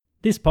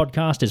This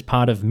podcast is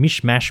part of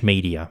Mishmash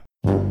Media.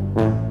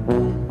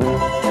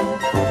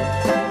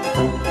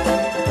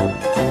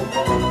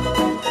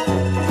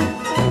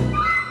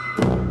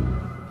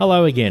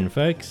 Hello again,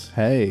 folks.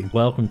 Hey.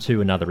 Welcome to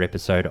another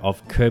episode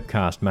of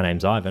Curbcast. My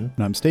name's Ivan.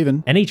 And I'm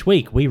Stephen. And each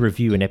week we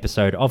review an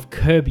episode of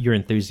Curb Your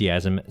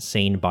Enthusiasm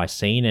scene by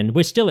scene. And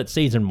we're still at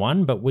season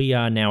 1, but we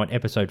are now at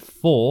episode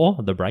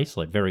 4, The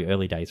Bracelet. Very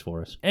early days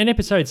for us. An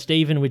episode,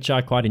 Stephen, which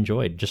I quite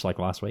enjoyed, just like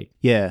last week.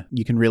 Yeah,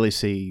 you can really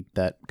see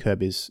that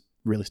Curb is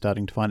really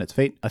starting to find its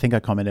feet. I think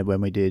I commented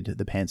when we did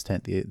the Pants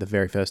Tent, the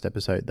very first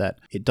episode, that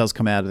it does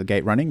come out of the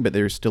gate running, but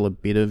there is still a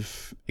bit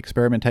of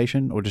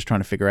experimentation or just trying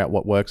to figure out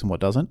what works and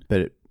what doesn't.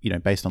 But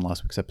based on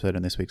last week's episode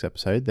and this week's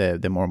episode, they're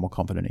more and more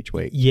confident each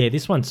week. Yeah,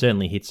 this one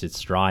certainly hits its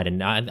stride,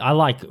 and I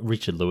like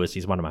Richard Lewis.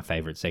 He's one of my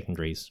favourite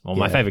secondaries, or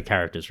my favourite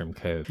characters from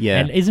Curb. Yeah.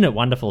 And isn't it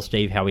wonderful,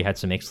 Steve, how we had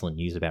some excellent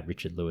news about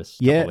Richard Lewis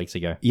a couple of weeks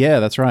ago? Yeah,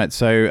 that's right.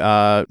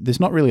 So there's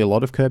not really a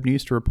lot of Curb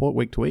news to report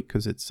week to week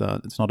because it's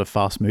not a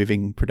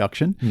fast-moving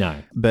production. No.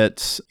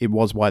 But it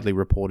was widely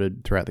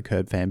reported throughout the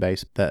Curb fan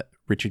base that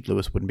Richard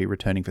Lewis wouldn't be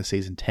returning for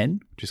season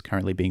 10, which is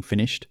currently being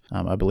finished.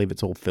 I believe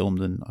it's all filmed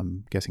and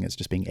I'm guessing it's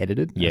just being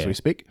edited as we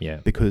speak. Yeah.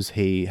 Because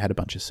he had a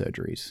bunch of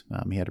surgeries.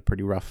 He had a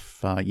pretty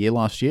rough year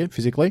last year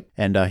physically,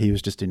 and he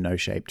was just in no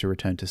shape to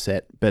return to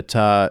set. But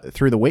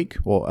through the week,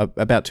 or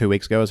about 2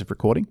 weeks ago as of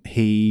recording,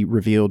 he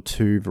revealed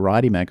to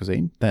Variety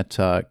magazine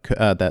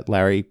that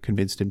Larry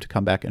convinced him to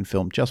come back and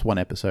film just one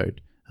episode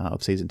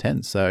of season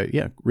 10. So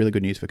yeah, really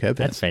good news for Curb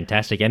fans. That's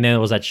fantastic. And then there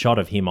was that shot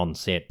of him on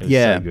set. It was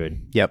so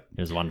good. Yep. It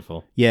was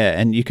wonderful. Yeah,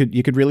 and you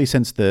could really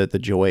sense the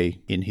joy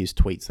in his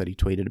tweets that he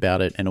tweeted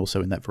about it, and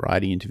also in that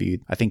Variety interview.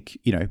 I think,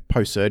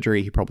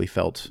 post-surgery, he probably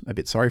felt a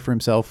bit sorry for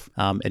himself,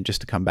 and just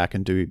to come back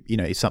and do,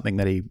 is something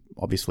that he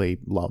obviously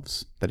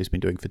loves, that he's been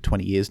doing for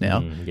 20 years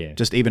now.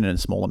 Just even in a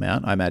small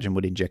amount, I imagine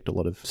would inject a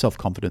lot of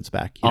self-confidence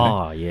back.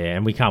 Oh, yeah,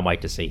 and we can't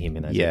wait to see him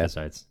in those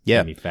episodes. It's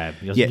going to be fab.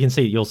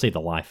 You'll see the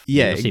life.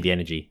 You'll see the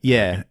energy.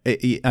 Yeah.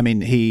 I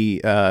mean, he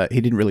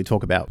didn't really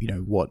talk about,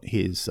 what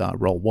his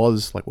role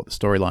was, like what the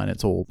storyline,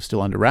 it's all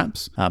still under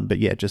wraps. But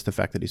yeah, just the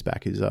fact that he's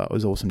back is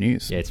awesome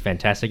news. Yeah, it's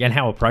fantastic. And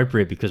how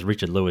appropriate, because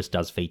Richard Lewis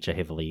does feature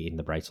heavily in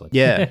The Bracelet.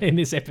 Yeah. In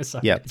this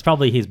episode. Yeah. It's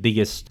probably his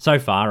biggest, so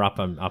far up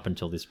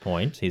until this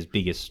point, his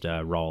biggest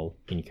role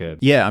in Curb.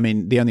 Yeah, I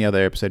mean, the only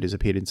other episode he's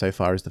appeared in so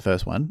far is the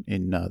first one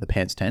in the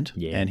Pants Tent.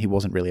 Yeah. And he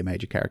wasn't really a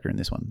major character in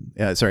this one.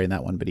 In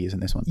that one, but he is in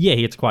this one. Yeah,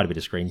 he gets quite a bit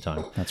of screen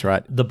time. That's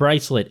right. The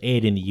Bracelet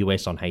aired in the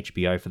US on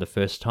HBO for the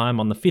first time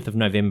on the 5th of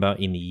November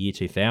in the year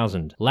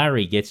 2000.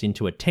 Larry gets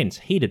into a tense,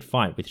 heated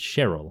fight with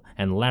Cheryl,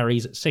 and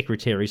Larry's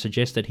secretary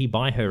suggests that he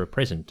buy her a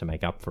present to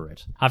make up for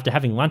it. After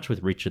having lunch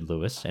with Richard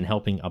Lewis and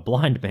helping a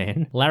blind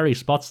man, Larry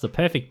spots the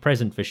perfect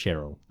present for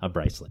Cheryl, a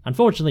bracelet.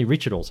 Unfortunately,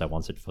 Richard also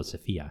wants it for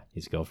Sophia,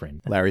 his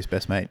girlfriend. Larry's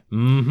best mate.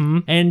 Mm-hmm.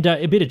 And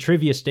a bit of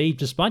trivia, Steve,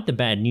 despite the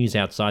bad news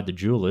outside the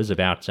jewelers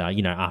about,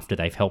 after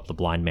they've helped the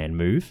blind man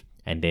move,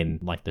 and then,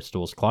 the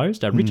store's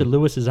closed. Richard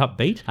Lewis is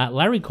upbeat.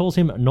 Larry calls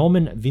him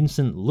Norman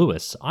Vincent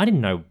Lewis. I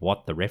didn't know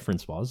what the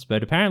reference was,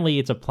 but apparently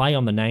it's a play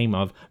on the name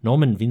of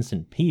Norman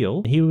Vincent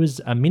Peale. He was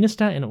a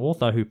minister and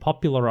author who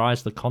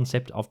popularized the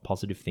concept of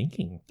positive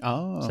thinking.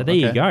 Oh, so there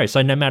you go.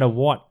 So no matter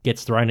what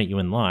gets thrown at you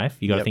in life,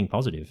 you got to think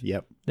positive.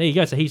 Yep. There you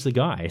go. So he's the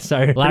guy.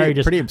 So Larry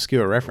pretty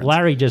obscure reference.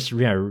 Larry just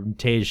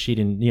tears shit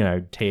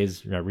and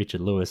tears Richard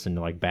Lewis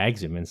and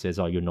bags him and says,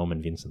 "Oh, you're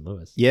Norman Vincent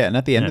Lewis." Yeah, and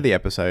at the end of the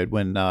episode,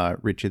 when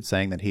Richard's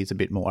saying that he's a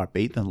bit more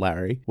upbeat than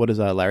Larry, what does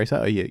Larry say?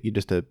 Oh, you're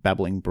just a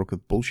babbling brook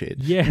of bullshit.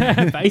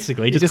 Yeah,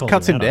 basically, he just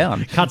cuts him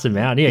down. Cuts him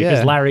out. Yeah,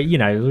 because Larry,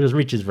 because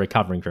Richard's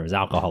recovering from his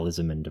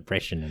alcoholism and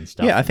depression and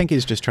stuff. Yeah, I think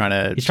he's just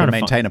trying to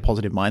maintain a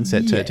positive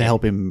mindset to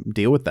help him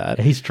deal with that.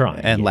 He's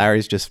trying, and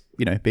Larry's just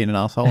being an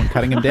asshole and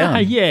cutting him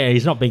down. Yeah,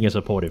 he's not being a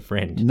supportive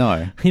friend.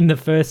 No. In the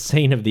first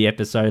scene of the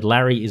episode,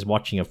 Larry is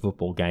watching a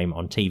football game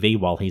on TV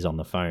while he's on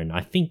the phone,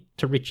 I think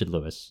to Richard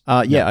Lewis.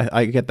 I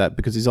get that,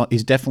 because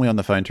he's definitely on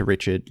the phone to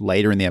Richard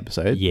later in the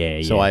episode.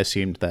 Yeah, So I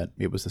assumed that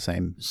it was the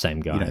same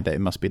guy. That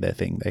it must be their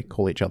thing. They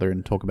call each other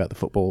and talk about the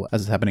football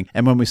as it's happening.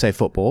 And when we say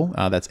football,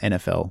 that's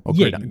NFL or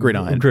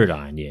gridiron.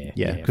 Gridiron, yeah.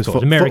 Yeah, because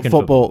American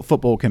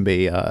football can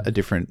be a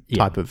different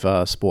type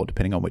of sport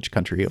depending on which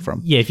country you're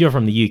from. Yeah, if you're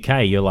from the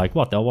UK, you're like,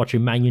 what? They're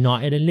watching Man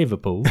United and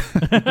Liverpool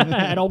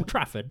at Old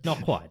Trafford.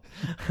 Not quite.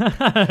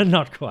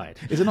 Not quite.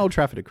 Isn't Old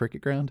Trafford a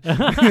cricket ground?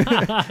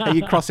 Are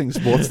you crossing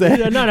sports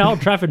there? No,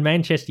 Old Trafford,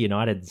 Manchester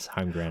United's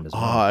home ground as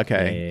well. Oh,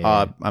 okay.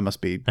 Yeah. I'm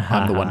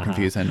the one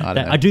confused then. I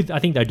don't know. I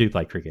think they do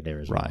play cricket there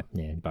as well. Right.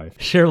 Yeah, both.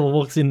 Cheryl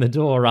walks in the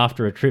door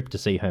after a trip to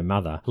see her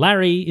mother.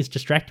 Larry is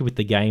distracted with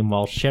the game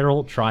while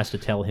Cheryl tries to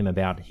tell him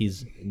about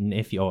his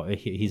nephew, or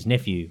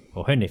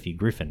her nephew,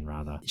 Griffin,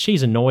 rather.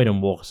 She's annoyed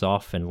and walks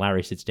off, and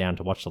Larry sits down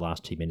to watch the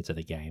last 2 minutes of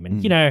the game.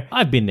 And,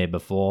 I've been there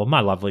before.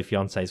 My lovely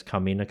fiance's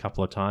come in a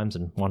couple of times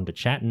and wanted to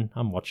chat, and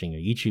I'm watching a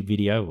YouTube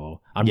video,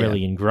 or I'm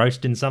really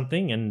engrossed in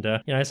something. And,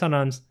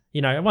 sometimes,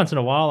 once in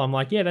a while, I'm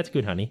like, yeah, that's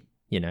good, honey.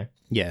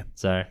 Yeah.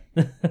 So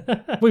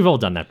we've all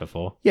done that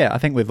before. Yeah, I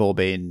think we've all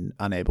been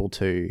unable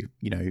to,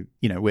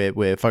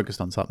 we're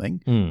focused on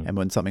something, and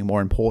when something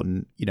more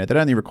important, that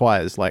only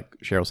requires, like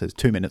Cheryl says,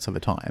 2 minutes of a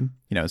time.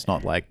 It's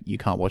not like you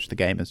can't watch the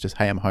game. It's just,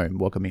 hey, I'm home,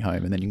 welcome me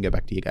home, and then you can go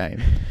back to your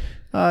game.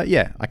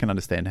 Yeah, I can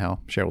understand how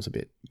Cheryl's a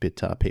bit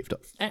peeved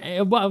off.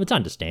 Well, it's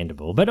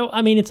understandable, but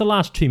I mean, it's the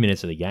last 2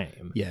 minutes of the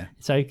game. Yeah.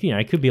 So,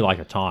 it could be like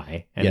a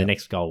tie and the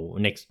next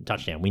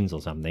touchdown wins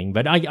or something,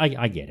 but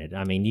I get it.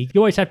 I mean, you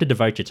always have to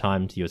devote your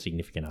time to your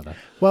significant other.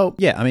 Well,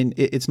 yeah, I mean,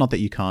 it's not that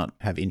you can't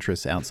have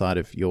interests outside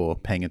of your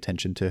paying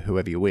attention to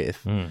whoever you're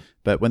with,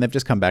 but when they've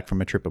just come back from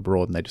a trip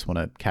abroad and they just want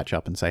to catch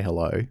up and say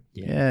hello,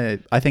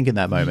 I think in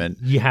that moment...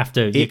 You have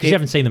to, because you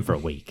haven't seen them for a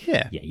week.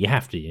 Yeah. Yeah, you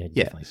have to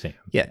definitely see them.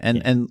 Yeah,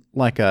 and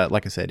like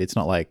I said, it's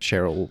not like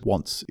Cheryl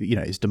wants,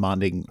 is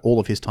demanding all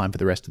of his time for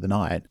the rest of the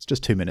night. It's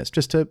just 2 minutes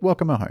just to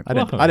welcome her home. I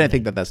don't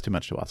think that that's too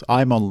much to ask.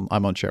 I'm on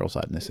Cheryl's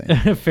side in this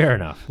scene. Fair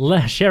enough.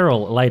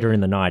 Cheryl later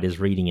in the night is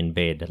reading in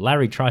bed.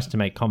 Larry tries to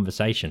make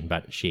conversation,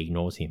 but she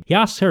ignores him. He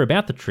asks her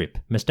about the trip,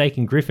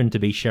 mistaking Griffin to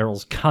be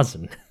Cheryl's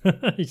cousin.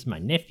 He's my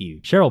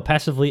nephew. Cheryl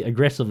passively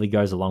aggressively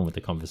goes along with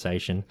the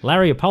conversation.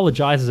 Larry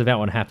apologizes about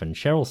what happened.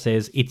 Cheryl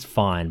says it's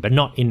fine, but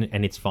not in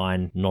an it's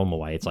fine normal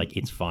way. It's like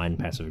it's fine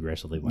passive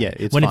aggressively way. Yeah,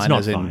 it's when fine it's not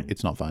as in fine.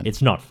 it's not fine.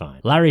 It's not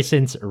fine. Larry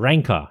senses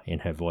rancor in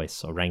her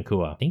voice, or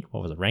rancor. I think,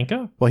 what was it,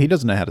 rancor? Well, he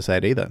doesn't know how to say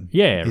it either.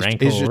 Yeah, he's,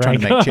 rancor. He's just trying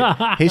to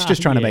make he's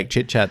just trying to make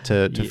chit chat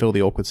to fill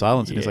the awkward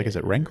silence. And he's like, is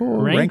it rancor?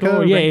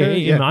 Rancor?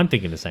 Yeah, I'm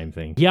thinking the same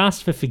thing. He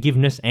asks for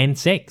forgiveness and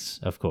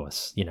sex, of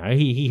course.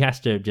 He has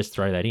to just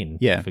throw that in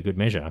for good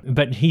measure.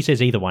 But he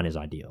says either one is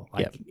ideal.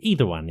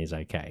 Either one is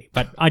okay.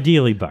 But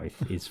ideally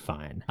both is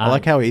fine. I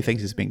like how he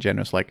thinks he's being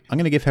generous. Like, I'm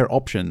going to give her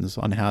options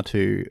on how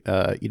to,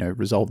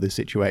 resolve this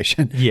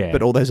situation. Yeah.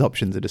 But all those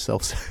options are just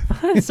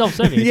self-serving.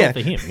 Self-serving. It's all for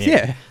him.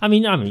 Yeah. I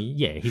mean,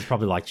 he's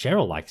probably like,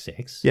 Cheryl likes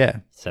sex. Yeah.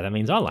 So that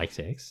means I like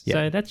sex. Yeah.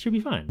 So that should be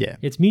fine. Yeah.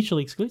 It's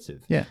mutually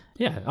exclusive. Yeah.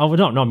 Yeah. Oh,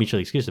 well, not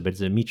mutually exclusive, but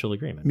it's a mutual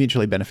agreement.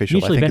 Mutually beneficial.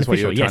 Mutually I think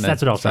beneficial. Is what you're Yes,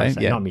 that's what I was trying to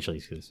say. Yeah. Not mutually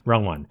exclusive.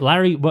 Wrong one.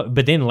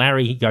 But then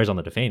Larry goes on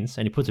the defense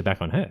and he puts it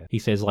back on her. He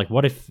says, like,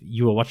 what if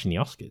you were watching the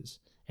Oscars?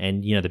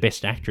 And, the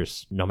Best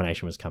Actress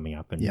nomination was coming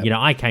up. And,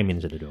 I came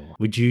into the door.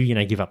 Would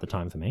you, give up the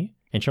time for me?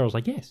 And Cheryl's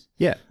like, yes.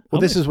 Yeah.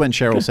 Well, this is when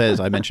Cheryl says,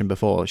 I mentioned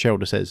before, Cheryl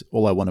just says,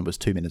 all I wanted was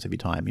 2 minutes of your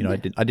time.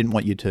 I didn't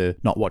want you to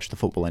not watch the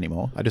football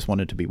anymore. I just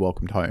wanted to be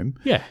welcomed home.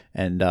 Yeah.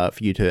 And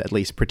for you to at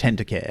least pretend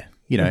to care,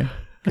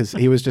 Because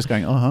he was just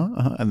going,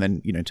 and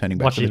then, turning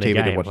back to the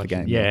TV to watch the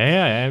game.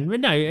 Yeah.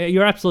 No,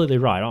 you're absolutely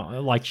right.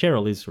 Like,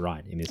 Cheryl is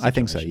right in this situation. I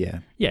think so, yeah.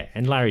 Yeah,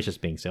 and Larry's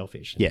just being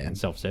selfish and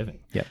self-serving.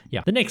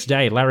 Yeah. The next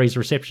day, Larry's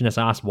receptionist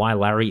asks why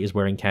Larry is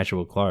wearing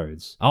casual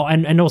clothes. Oh,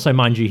 and also,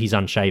 mind you, he's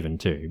unshaven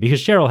too,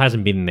 because Cheryl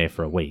hasn't been there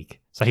for a week.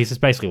 So he's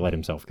just basically let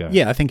himself go.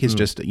 Yeah, I think he's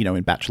just,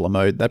 in bachelor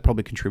mode. That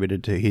probably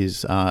contributed to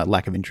his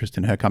lack of interest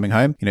in her coming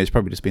home. He's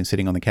probably just been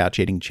sitting on the couch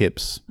eating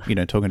chips,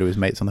 talking to his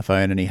mates on the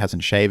phone, and he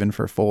hasn't shaven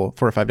for 4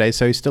 or 5 days.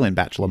 So he's still in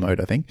bachelor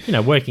mode, I think.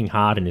 Working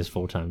hard in his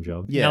full-time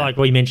job. Yeah. Like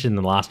we mentioned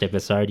in the last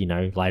episode,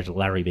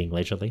 Larry being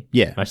leisurely.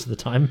 Yeah. Most of the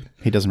time.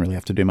 He doesn't really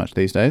have to do much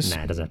these days.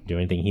 Nah, doesn't have to do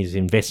anything. His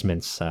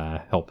investments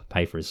help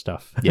pay for his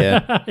stuff.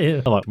 Yeah.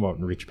 A lot more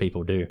than rich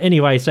people do.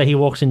 Anyway, so he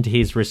walks into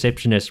his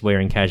receptionist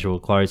wearing casual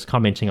clothes,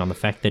 commenting on the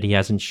fact that he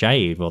hasn't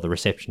shaved. Well, the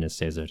receptionist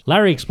says it.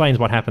 Larry explains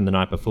what happened the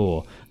night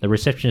before. The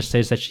receptionist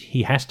says that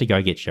he has to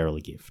go get Cheryl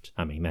a gift.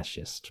 I mean, that's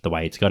just the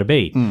way it's got to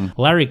be.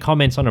 Larry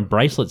comments on a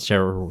bracelet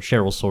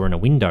Cheryl saw in a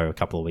window a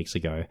couple of weeks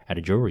ago at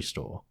a jewelry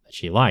store that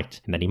she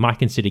liked, and that he might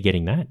consider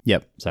getting that.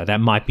 Yep. So that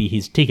might be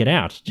his ticket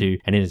out to,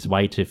 and in his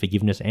way to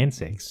forgiveness and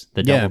sex.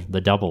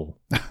 The double.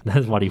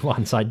 That's what he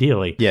wants,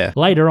 ideally. Yeah.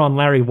 Later on,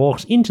 Larry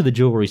walks into the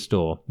jewelry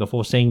store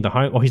before seeing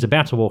he's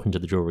about to walk into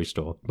the jewelry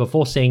store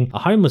before seeing a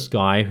homeless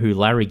guy who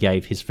Larry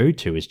gave his food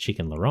to as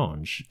chicken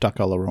l'orange. Duck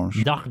à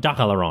l'orange. Duck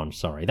à l'orange,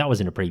 sorry. That was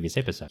in a previous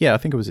episode. Yeah, I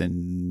think it was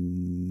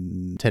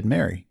in Ted and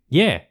Mary.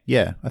 Yeah.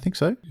 Yeah, I think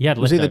so. He had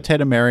it was either Ted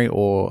and Mary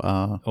or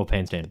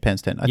Pan's Den.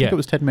 Pan's Den. I think it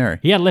was Ted and Mary.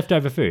 He had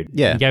leftover food.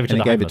 Yeah. He gave it to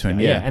the homeless guy.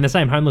 Yeah. And the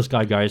same homeless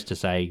guy goes to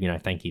say,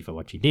 thank you for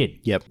what you did.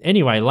 Yep.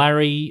 Anyway,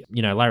 Larry's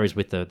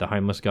with the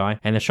homeless guy,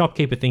 and the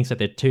shopkeeper thinks that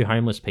they're two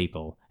homeless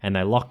people, and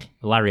they lock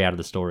Larry out of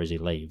the store as he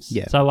leaves.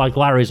 Yeah. So,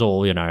 Larry's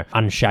all,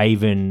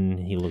 unshaven.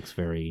 He looks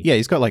very... Yeah,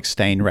 he's got,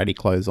 stained, ratty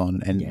clothes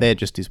on, and they're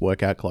just his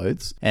workout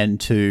clothes. And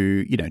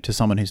to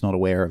someone who's not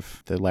aware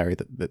of the Larry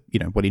that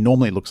what he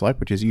normally looks like,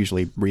 which is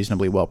usually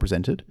reasonably well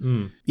presented,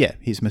 yeah,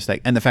 his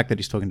mistake. And the fact that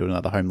he's talking to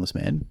another homeless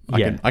man,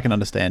 I can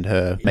understand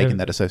her making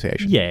that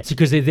association. Yeah, it's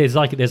because there's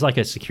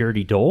a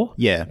security door.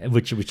 Yeah.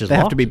 Which is They locked.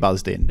 have to be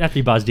buzzed in. They have to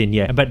be buzzed in,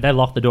 yeah. But they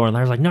lock the door, and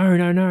Larry's like, no,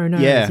 Yeah,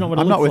 that's not what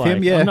it I'm looks not with like.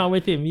 him, yeah. I'm not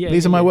with him, yeah.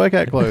 These are my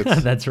workout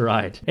clothes. That's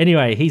right.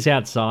 Anyway, he's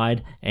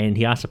outside, and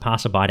he asks a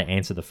passerby to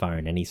answer the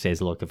phone, and he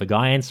says, look, if a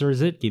guy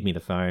answers it, give me the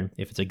phone.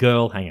 If it's a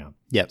girl, hang up.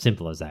 Yep.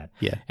 Simple as that.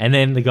 Yeah. And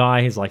then the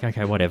guy is like,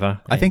 okay, whatever.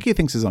 I think he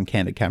thinks he's on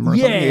candid camera or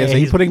Yeah, something. He goes, are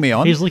you putting me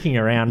on? He's looking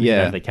around,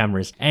 Yeah. the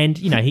cameras, and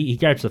he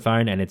grabs the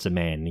phone, and it's a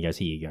man. And he goes,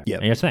 "Here you go." Yep.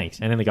 And he goes, "Thanks."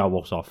 And then the guy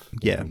walks off.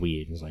 Yeah.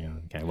 Weird. He's like, oh,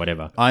 okay,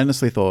 whatever. I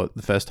honestly thought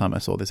the first time I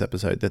saw this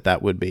episode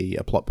that would be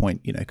a plot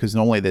point, because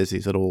normally there's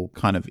these little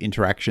kind of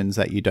interactions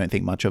that you don't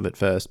think much of at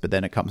first, but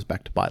then it comes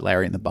back to bite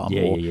Larry in the bum,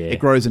 or it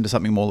grows into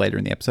something more later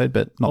in the episode,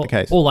 but not the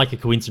case. Or like a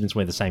coincidence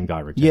where the same guy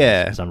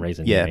returns for some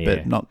reason. Yeah,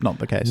 but not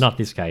the case. Not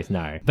this case,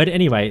 no. But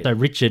anyway, so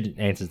Richard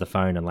answers the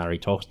phone and Larry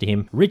talks to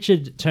him.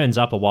 Richard turns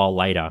up a while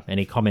later and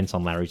he comments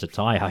on Larry's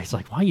attire. He's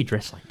like, why are you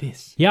dressed like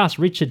this? He asks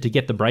Richard to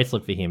get the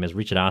bracelet for him as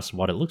Richard asks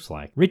what it looks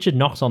like. Richard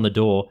knocks on the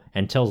door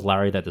and tells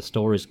Larry that the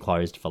store is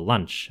closed for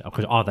lunch.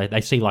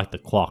 They see like the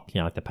clock,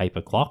 like the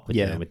paper clock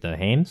with the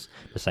hands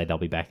to say they'll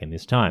be back in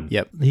this time.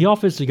 Yep. He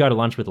offers to go to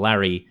lunch with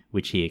Larry,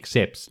 which he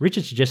accepts.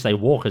 Richard suggests they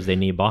walk as they're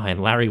nearby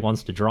and Larry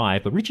wants to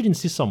drive, but Richard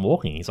insists on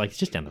walking. He's like, it's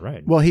just down the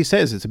road. Well, he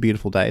says it's a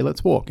beautiful day.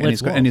 Let's walk.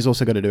 And he's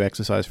also got to do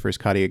exercise for his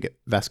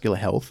cardiovascular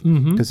health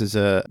because there's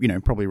a,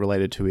 probably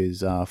related to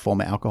his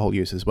former alcohol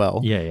use as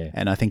well. Yeah.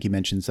 And I think he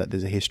mentions that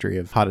there's a history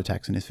of heart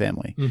attacks in his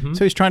family.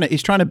 So he's trying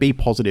to be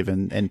positive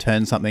and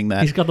turn something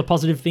that he's got the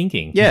positive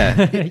thinking. Yeah.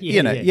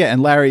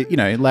 And Larry,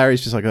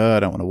 Larry's just like, oh, I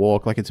don't want to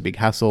walk. Like it's a big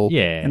hassle.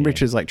 Yeah. And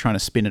Richard's like trying to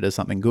spin it as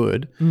something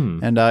good.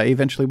 And he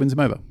eventually wins him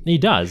over. He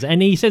does.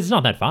 And he says it's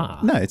not that far.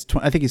 No,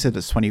 I think he said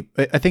it's 20.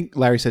 I think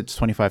Larry said it's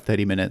 25,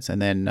 30 minutes.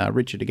 And then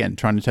Richard, again,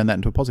 trying to turn that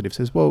into a positive,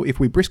 says, well, if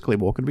we briskly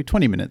walk, it'll be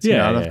 20 minutes.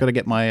 I've got to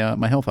get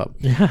my health up.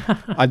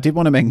 I did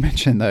want to make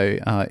mention, though,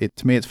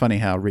 to me, it's funny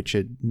how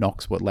Richard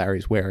knocks what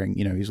Larry's wearing.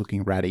 He's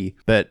looking ratty.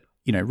 But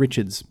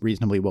Richard's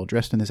reasonably well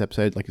dressed in this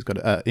episode. Like he's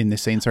got in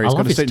this scene. Sorry, he's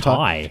got a suit and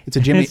tie. It's a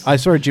Jimmy. I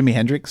saw a Jimi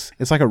Hendrix.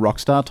 It's like a rock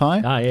star tie.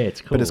 Oh yeah,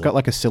 it's cool. But it's got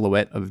like a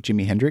silhouette of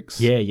Jimi Hendrix.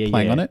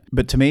 Playing on it.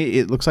 But to me,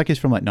 it looks like he's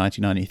from like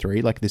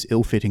 1993. Like this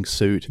ill-fitting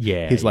suit.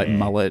 Yeah. His like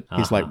mullet.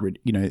 His like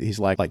he's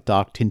like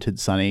dark tinted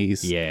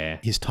sunnies. Yeah.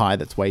 His tie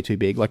that's way too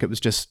big. Like it was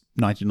just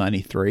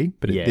 1993,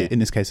 but in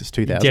this case it's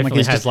 2000.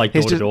 Definitely has like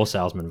door-to-door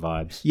salesman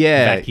vibes.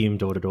 Yeah. Vacuum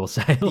door-to-door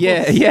sales.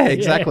 Yeah,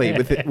 exactly.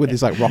 With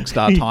his like rock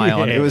star tie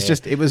on. It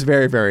was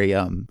very, very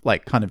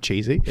like kind of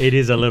cheesy. It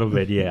is a little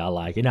bit, I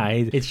like it. No,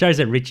 it shows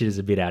that Richard is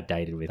a bit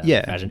outdated with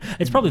fashion.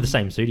 It's probably the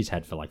same suit he's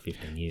had for like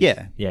 15 years.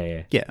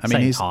 Yeah. I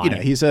mean,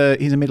 he's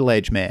a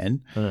middle-aged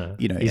man.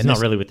 He's not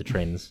really with the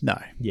trends. No.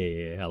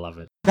 Yeah, I love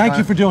it. Thank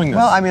you for doing this.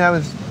 Well, I mean, I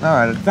was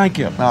all right. Thank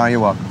you. No, you're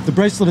welcome. The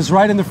bracelet is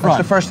right in the front.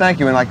 That's the first thank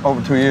you in like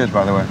over 2 years,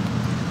 by the way.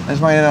 I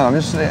just want you to know. I'm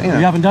just, You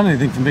haven't done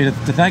anything for me to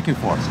thank you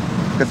for.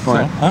 Good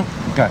point.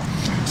 Okay.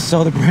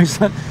 So the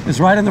bracelet is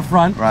right in the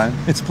front. Right.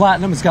 It's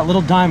platinum. It's got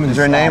little diamonds. Is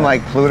there a name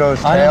like Pluto's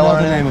tail? I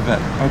don't know the name of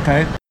it.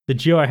 Okay. The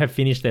duo have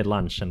finished their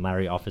lunch and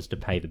Larry offers to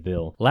pay the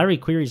bill. Larry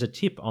queries a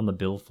tip on the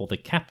bill for the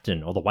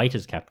captain, or the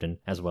waiter's captain,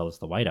 as well as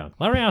the waiter.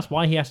 Larry asks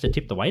why he has to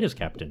tip the waiter's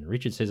captain.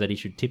 Richard says that he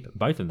should tip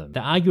both of them. They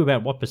argue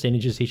about what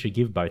percentages he should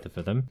give both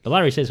of them, but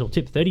Larry says he'll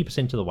tip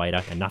 30% to the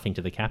waiter and nothing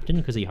to the captain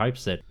because he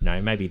hopes that,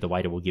 maybe the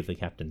waiter will give the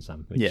captain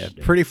some.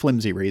 Pretty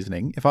flimsy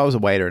reasoning. If I was a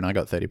waiter and I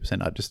got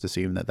 30%, I'd just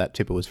assume that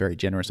tipper was very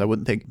generous. I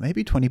wouldn't think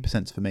maybe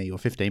 20%'s for me or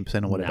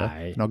 15% or whatever,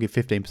 and I'll give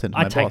 15% to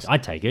my boss.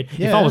 I'd take it.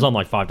 If I was on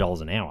like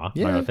 $5 an hour, I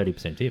got a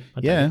 30% tip.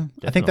 I'd take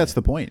it. I think that's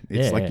the point.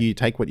 It's like you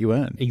take what you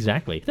earn.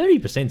 Exactly.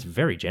 30% is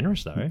very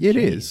generous, though. It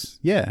is.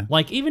 Yeah.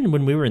 Like, even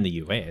when we were in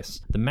the US,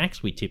 the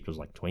max we tipped was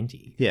like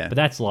 20. Yeah. But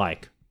that's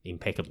like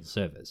impeccable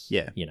service.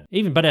 Yeah.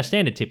 But our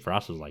standard tip for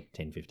us was like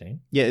 10, 15.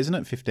 Yeah, isn't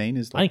it 15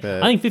 is like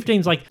I think 15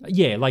 is like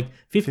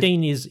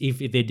 15 is if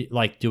they're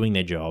like doing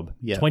their job.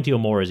 Yeah. 20 or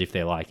more is if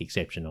they're like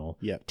exceptional.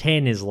 Yep.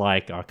 10 is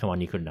like, oh, come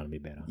on, you could have done a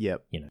bit better.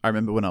 Yep. I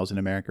remember when I was in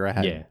America, I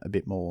had a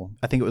bit more,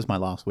 I think it was my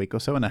last week or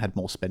so, and I had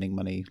more spending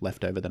money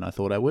left over than I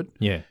thought I would.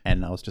 Yeah.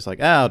 And I was just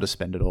like, I'll just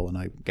spend it all. And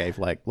I gave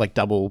like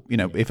double,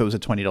 if it was a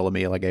 $20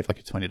 meal, I gave like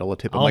a $20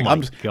 tip.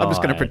 I'm just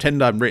going to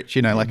pretend I'm rich,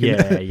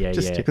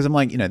 because I'm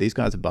like, these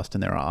guys are busting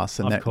their ass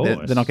and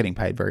they're not getting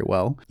paid very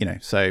well,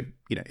 so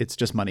it's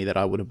just money that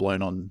I would have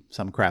blown on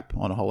some crap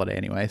on a holiday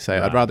anyway. So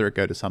I'd rather it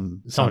go to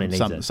someone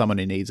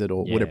who needs it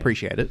or would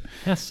appreciate it.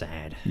 How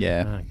sad.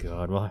 Yeah. Oh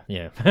God. Well,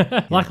 yeah.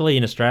 Luckily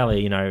in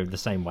Australia, the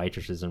same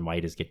waitresses and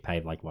waiters get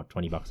paid like what,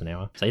 $20 an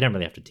hour. So you don't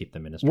really have to tip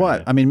them in Australia.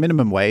 What? I mean,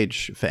 minimum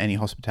wage for any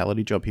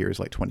hospitality job here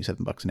is like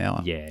 $27 an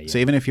hour. Yeah. So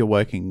even if you're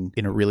working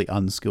in a really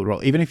unskilled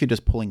role, even if you're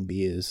just pulling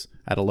beers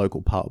at a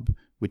local pub,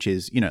 which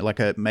is, like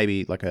a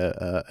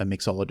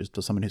mixologist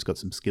or someone who's got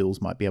some skills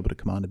might be able to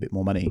command a bit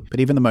more money. But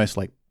even the most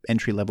like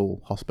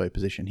entry-level hospo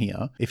position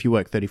here, if you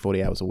work 30,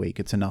 40 hours a week,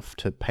 it's enough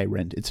to pay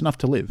rent. It's enough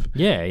to live.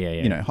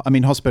 Yeah. I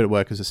mean, hospital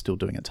workers are still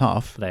doing it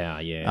tough. They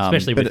are, yeah.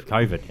 Especially with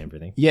COVID and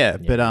everything. Yeah,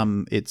 but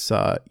it's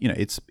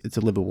it's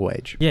a livable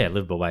wage. Yeah,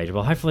 livable wage.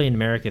 Well, hopefully in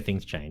America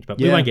things change, but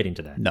we won't get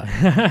into that. No.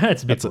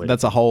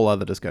 That's a whole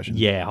other discussion.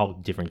 Yeah, a whole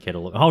different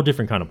kettle, a whole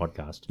different kind of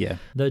podcast. Yeah.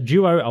 The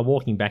duo are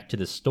walking back to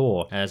the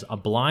store as a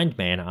blind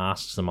man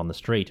asks them on the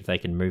street if they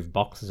can move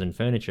boxes and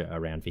furniture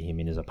around for him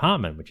in his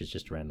apartment, which is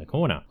just around the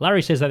corner.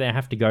 Larry says that they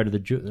have to go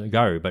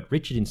to but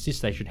Richard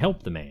insists they should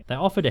help the man. They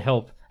offer to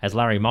help as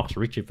Larry mocks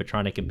Richard for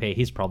trying to compare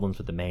his problems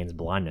with the man's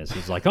blindness.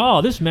 He's like,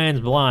 "Oh, this man's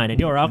blind and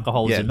your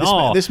alcoholism.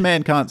 This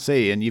man can't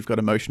see and you've got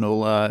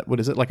emotional, what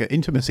is it, like an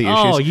intimacy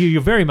Oh, issues.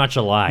 you're very much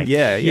alike."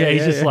 Yeah.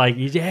 He's just like,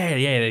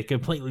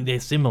 they're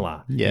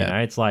similar. Yeah. You know,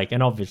 it's like,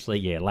 and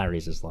obviously,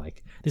 Larry's just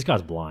like, this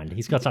guy's blind.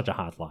 He's got such a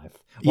hard life.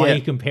 Why are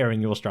you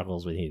comparing your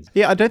struggles with his?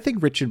 Yeah, I don't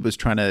think Richard was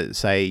trying to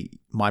say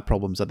my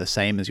problems are the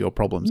same as your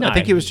problems. No, I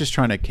think he was just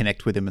trying to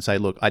connect with him and say,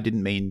 look, I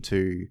didn't mean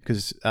to,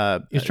 because...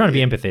 He was trying to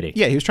be empathetic.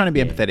 Yeah, he was trying to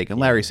be empathetic. And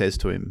Larry says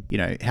to him, you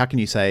know, how can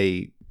you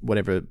say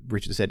whatever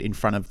Richard said in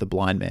front of the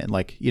blind man?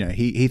 Like, you know,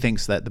 he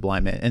thinks that the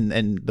blind man,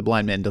 and the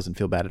blind man doesn't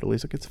feel bad at all.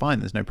 He's like, it's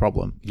fine, there's no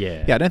problem.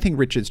 Yeah. Yeah, I don't think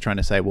Richard's trying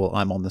to say, well,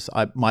 I'm on this,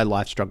 my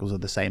life struggles are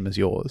the same as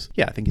yours.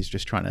 Yeah, I think he's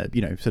just trying to,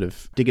 you know, sort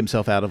of dig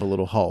himself out of a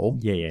little hole.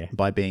 Yeah.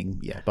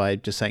 By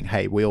just saying,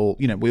 hey, we've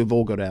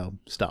all got our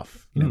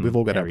stuff. You know, we've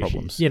all got our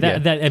problems.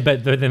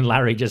 But then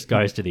Larry just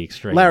goes to the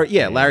extreme.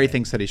 Larry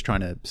thinks that he's trying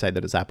to say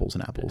that it's apples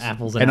and apples.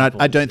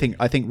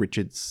 I think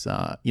Richard's,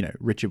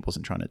 Richard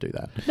wasn't trying to do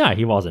that. No,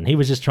 he wasn't. He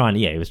was just trying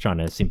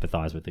to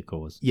sympathize with the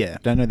cause. Yeah,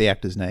 don't know the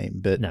actor's name,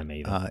 but no,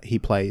 me either. He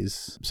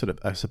plays sort of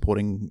a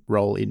supporting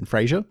role in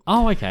Frasier.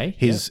 Oh, okay.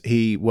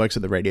 He works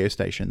at the radio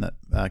station that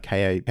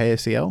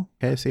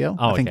KSCL.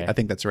 Oh, I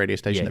think that's the radio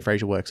station that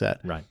Frasier works at.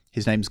 Right.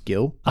 His name's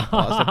Gil.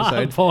 Last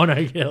episode.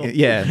 Porno Gil.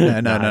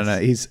 Yeah, no.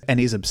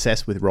 He's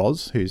obsessed with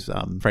Roz, who's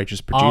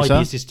Frasier's producer. Oh,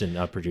 the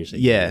assistant producer.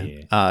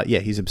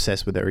 He's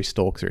obsessed with her. He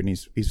stalks her, and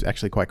he's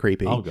actually quite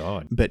creepy. Oh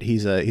god. But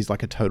he's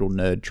like a total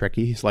nerd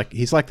Trekkie. He's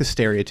like the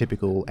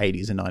stereotypical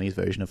 80s and 90s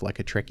version of like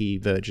a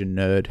Trekkie virgin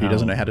nerd who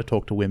doesn't know how to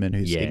talk to women,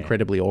 who's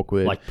incredibly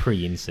awkward, like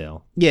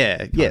pre-incel.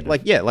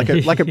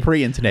 Like a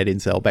pre-internet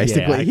incel,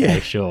 basically. Yeah,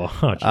 sure.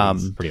 Oh,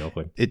 geez, pretty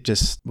awkward. It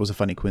just was a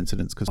funny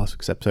coincidence because last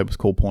week's episode was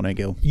called Porno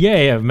Gil.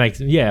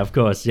 Of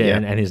course,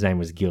 and his name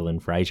was Gil in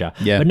Frasier.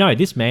 Yeah. But no,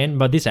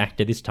 this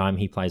actor, this time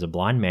he plays a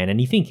blind man, and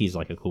you think he's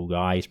like a cool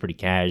guy, he's pretty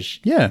cash.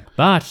 Yeah.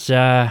 But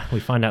we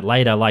find out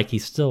later, like,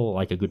 he's still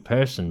like a good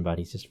person, but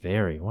he's just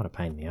what a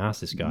pain in the ass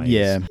this guy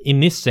is.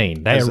 In this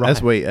scene,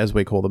 as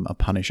we call them, a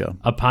punisher.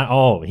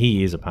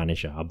 He is a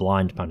punisher, a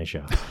blind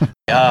punisher.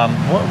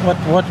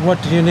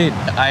 What do you need?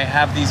 I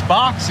have these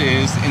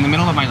boxes in the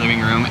middle of my living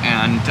room,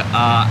 and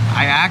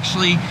I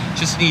actually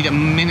just need a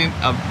minute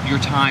of your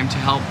time to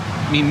help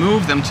me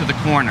move them to the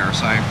corner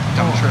so I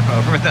don't trip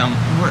over them.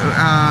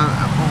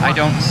 I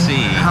don't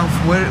see.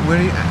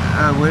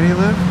 Where do you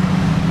live?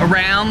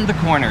 Around the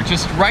corner,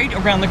 just right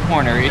around the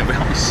corner. It would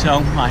help me so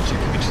much if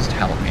you could just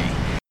help me.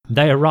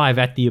 They arrive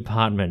at the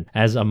apartment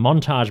as a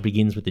montage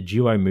begins with the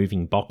duo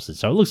moving boxes.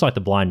 So it looks like the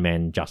blind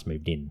man just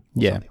moved in.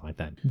 Or something like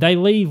that. They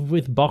leave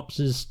with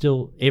boxes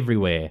still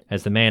everywhere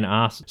as the man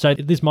asks. So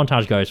this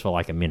montage goes for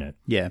like a minute.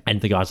 Yeah. And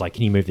the guy's like,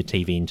 can you move the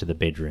TV into the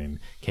bedroom?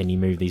 Can you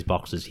move these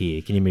boxes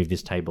here? Can you move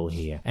this table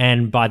here?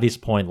 And by this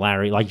point,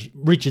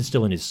 Richard's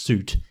still in his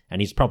suit. And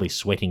he's probably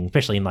sweating,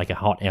 especially in like a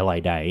hot LA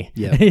day.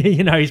 Yeah.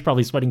 He's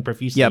probably sweating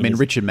profusely. Yeah, I mean,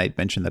 Richard made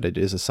mention that it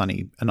is a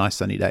nice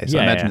sunny day. So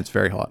I imagine it's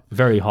very hot.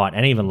 Very hot.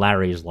 And even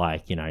Larry's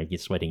like,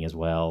 he's sweating as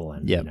well.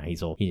 And,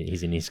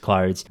 he's in his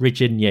clothes.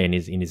 Richard, in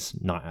his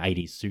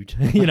 80s suit,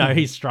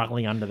 he's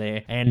struggling under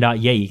there.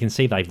 And you can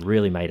see they've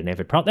really made an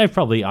effort.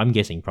 I'm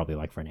guessing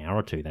like for an hour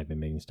or two, they've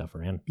been moving stuff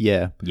around.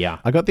 Yeah. Yeah.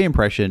 I got the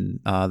impression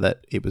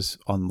that it was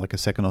on like a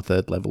second or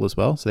third level as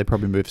well. So they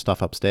probably moved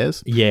stuff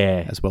upstairs.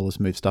 Yeah. As well as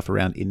moved stuff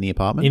around in the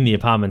apartment.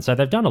 So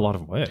they've done a lot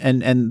of work.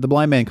 And the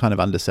blind man kind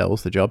of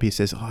undersells the job. He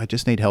says, I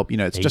just need help.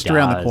 It's just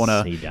around the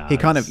corner. He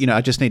kind of,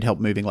 I just need help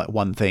moving like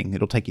one thing.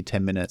 It'll take you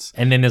 10 minutes.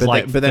 And then there's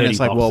but then it's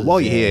like, well,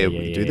 while you're here,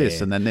 we do this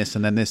and then this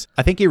and then this.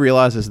 I think he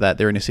realizes that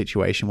they're in a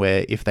situation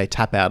where if they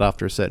tap out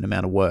after a certain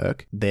amount of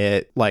work,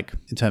 they're like,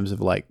 in terms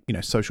of like,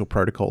 social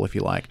protocol, if you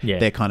like,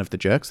 they're kind of the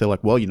jerks. They're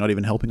like, well, you're not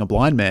even helping a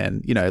blind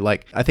man.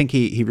 I think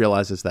he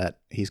realizes that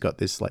he's got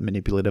this like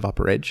manipulative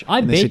upper edge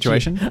in this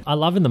situation. I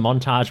love in the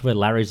montage where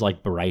Larry's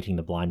like berating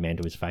the blind man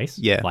to his face.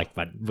 Yeah.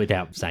 But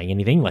without saying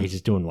anything, like he's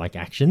just doing like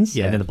actions.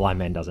 Yeah. And then the blind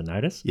man doesn't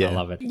notice. Yeah. I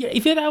love it. Yeah,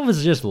 if that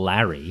was just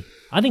Larry,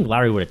 I think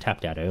Larry would have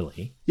tapped out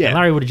early. Yeah. And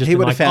Larry would have just been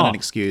like, found an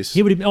excuse.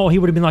 He would have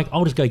been like,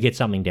 I'll just go get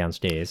something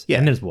downstairs. Yeah.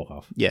 And then just walk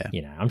off. Yeah.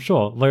 I'm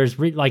sure. Whereas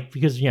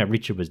because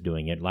Richard was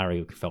doing it,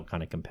 Larry felt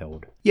kind of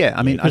compelled. Yeah.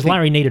 I mean, because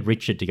Larry needed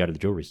Richard to go to the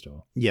jewelry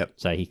store. Yep.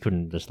 So he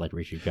couldn't just let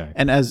Richard go.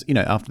 And as,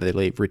 after they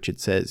leave, Richard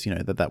says,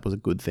 that was a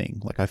good thing.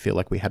 Like, I feel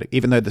like we had it,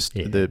 even though it's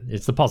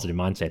the positive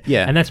mindset.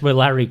 Yeah. And that's where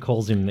Larry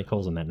calls him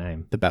that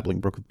name. The Babbling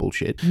Brook of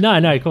bullshit. No,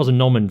 he calls him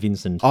Norman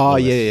Vincent. Oh,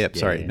 Lewis. yeah.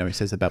 Sorry. No, he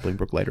says the Babbling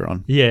Brook later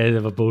on. Yeah,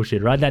 of a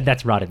bullshit, right?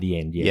 That's right at the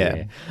end.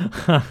 Yeah.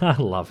 I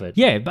love it.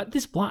 Yeah, but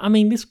this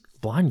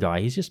blind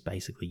guy, he's just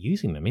basically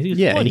using them. He's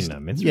exploiting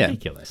them. It's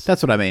ridiculous.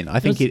 That's what I mean. I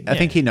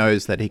think he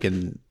knows that he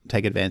can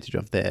take advantage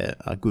of their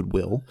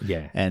goodwill.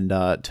 Yeah. And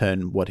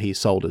turn what he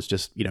sold as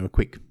just a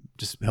quick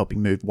just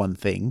helping move one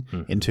thing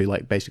into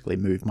like basically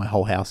move my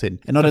whole house in,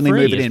 and not For only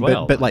free move it as in,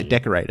 well. but like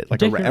decorate it, like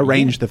Decorate,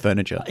 arrange the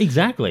furniture.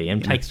 Exactly,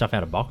 and take stuff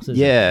out of boxes.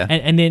 Yeah.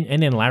 and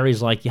then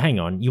Larry's like, hang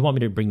on, you want me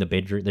to bring the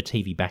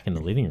TV back in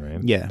the living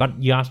room? Yeah.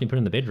 But you asked me to put it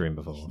in the bedroom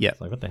before. Yeah. It's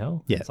like, what the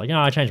hell? Yeah. It's like, no,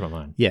 I changed my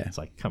mind. Yeah. It's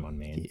like, come on,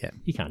 man. Yeah.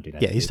 You can't do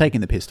that. Yeah, he's taking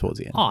the piss towards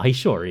the end. Oh, he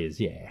sure is,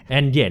 yeah.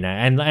 And yeah, no,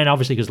 and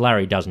obviously because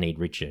Larry does need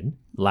Richard,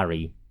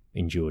 Larry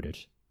endured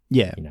it.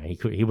 Yeah. You know,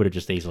 he would have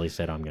just easily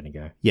said, I'm going to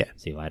go. Yeah.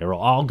 See you later.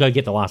 Or I'll go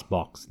get the last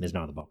box. There's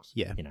no other box.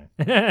 Yeah. You know.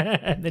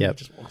 And then Yep.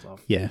 he just walks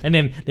off. Yeah. And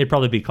then there'd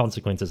probably be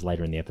consequences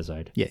later in the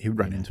episode. Yeah, he would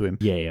run into him.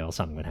 Yeah, or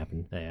something would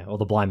happen. Yeah. Or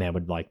the blind man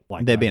would like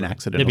There'd be an over.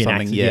 accident There'd or be an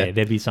something, accident. yeah.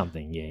 There'd be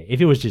something. Yeah.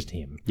 If it was just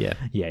him. Yeah.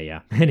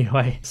 Yeah.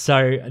 Anyway,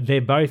 so they're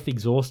both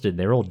exhausted.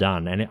 They're all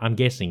done. And I'm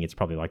guessing it's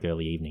probably like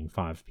early evening,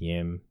 5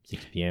 p.m.,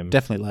 6 p.m.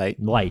 Definitely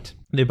late. Late.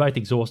 They're both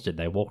exhausted.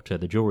 They walk to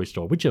the jewelry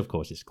store, which of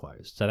course is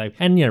closed. So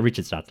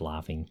Richard starts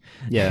laughing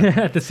Yeah.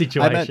 at the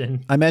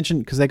situation. I imagine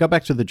because they got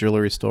back to the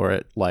jewelry store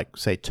at like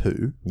say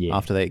 2 Yeah.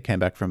 after they came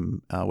back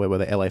from where were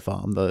they, LA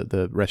Farm,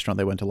 the restaurant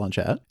they went to lunch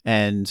at,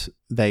 and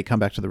they come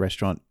back to the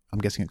restaurant. I'm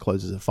guessing it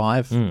closes at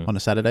 5 on a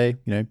Saturday,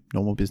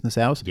 normal business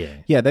hours. Yeah.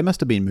 Yeah, they must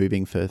have been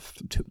moving for,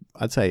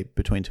 I'd say,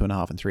 between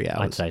 2.5 and 3 hours.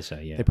 I'd say so,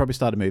 yeah. They probably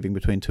started moving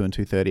between 2 and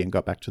 2:30 and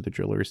got back to the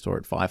jewelry store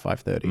at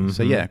 5:30.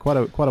 So yeah, quite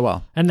a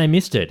while. And they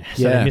missed it.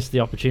 So Yeah. they missed the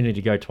opportunity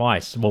to go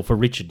twice. Well, for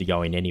Richard to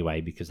go in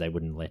anyway because they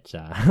wouldn't let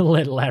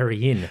let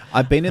Larry in.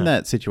 I've been in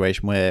that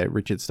situation where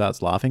Richard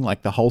starts laughing.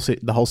 Like the whole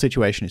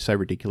situation is so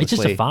ridiculously.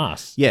 It's just a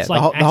farce. Yeah, It's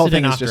like the whole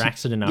thing accident is after just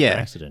accident after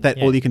accident. That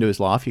Yeah. all you can do is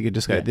laugh. You could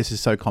just go, Yeah. "This is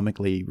so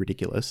comically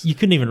ridiculous." You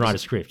couldn't even write a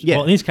script. Yeah.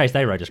 Well, in this case,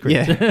 they wrote a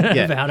script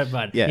Yeah. about it,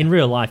 but Yeah. in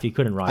real life, you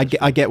couldn't write.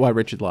 I get why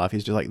Richard laughed.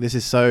 He's just like, "This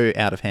is so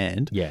out of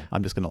hand." Yeah.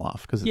 I'm just going to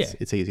laugh because Yeah.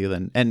 it's easier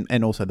than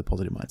and also the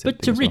positive mindset. But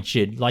thing to as well.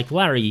 Richard, like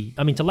Larry,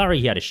 to Larry,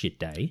 he had a shit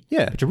day.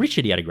 Yeah. But to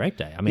Richard, he had a great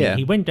day. Yeah.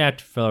 He went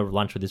out for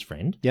lunch with his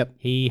friend. Yep.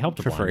 He helped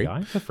a For blind free.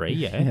 guy for free.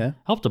 Yeah. Yeah.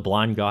 Helped a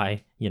blind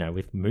guy,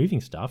 with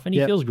moving stuff, and he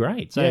Yep. feels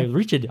great. So Yeah.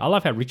 Richard, I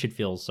love how Richard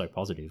feels so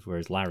positive,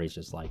 whereas Larry's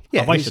just like,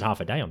 Yeah, I've wasted he's- half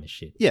a day on this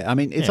shit. Yeah, I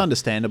mean, it's Yeah.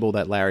 understandable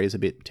that Larry is a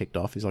bit ticked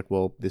off. He's like,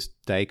 well, this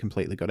day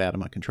completely got out of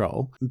my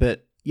control.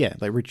 But yeah,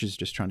 like Richard's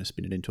just trying to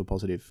spin it into a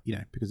positive,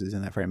 because he's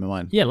in that frame of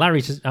mind. Yeah,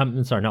 Larry's just,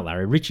 sorry, not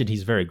Larry. Richard,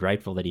 he's very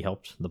grateful that he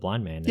helped the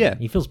blind man. and Yeah.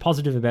 he feels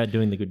positive about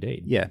doing the good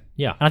deed. Yeah.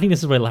 Yeah. And I think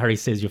this is where Larry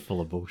says you're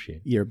full of bullshit.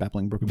 You're a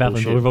babbling brook of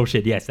Babbling bullshit.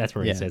 bullshit. Yes, that's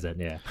where he Yeah. says it.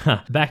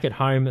 Yeah. Back at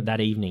home that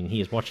evening, he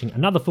is watching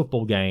another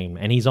football game,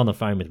 and he's on the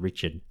phone with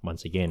Richard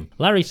once again.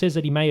 Larry says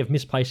that he may have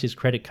misplaced his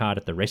credit card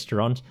at the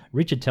restaurant.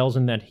 Richard tells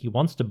him that he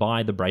wants to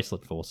buy the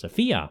bracelet for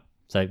Sophia.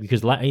 So,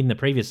 because in the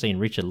previous scene,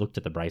 Richard looked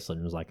at the bracelet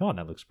and was like, oh,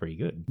 that looks pretty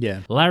good.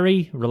 Yeah.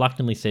 Larry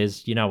reluctantly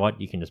says, you know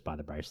what, you can just buy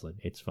the bracelet.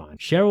 It's fine.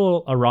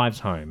 Cheryl arrives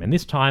home, and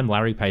this time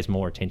Larry pays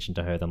more attention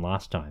to her than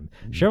last time.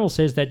 Cheryl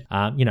says that,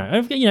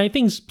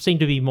 things seem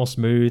to be more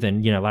smooth,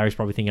 and, Larry's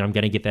probably thinking, I'm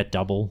going to get that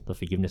double, the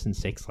forgiveness and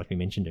sex, like we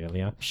mentioned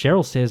earlier.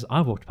 Cheryl says,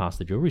 I walked past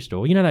the jewelry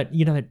store.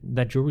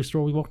 That jewelry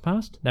store we walked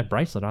past? That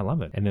bracelet, I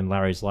love it. And then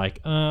Larry's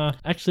like,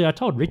 actually, I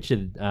told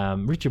Richard,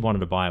 Richard wanted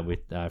to buy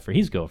it for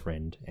his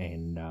girlfriend,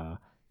 and,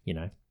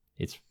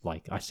 it's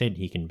like, I said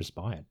he can just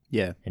buy it.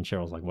 Yeah. And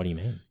Cheryl's like, what do you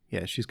mean?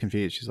 Yeah, she's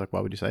confused. She's like, why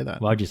would you say that?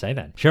 Why would you say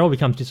that? Cheryl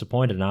becomes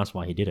disappointed and asks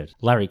why he did it.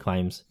 Larry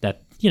claims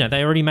that,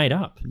 they already made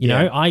up.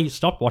 I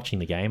stopped watching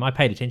the game. I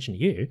paid attention to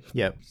you.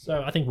 Yeah.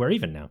 So I think we're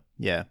even now.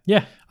 Yeah.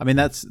 Yeah. I mean,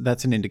 that's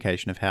an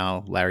indication of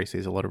how Larry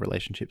sees a lot of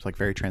relationships, like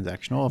very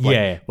transactional. Of like,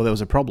 Yeah. well, there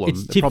was a problem.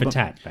 It's The tit problem- for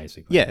tat,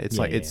 basically. Yeah,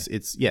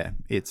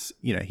 it's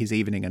he's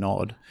evening and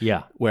odd.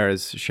 Yeah.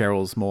 Whereas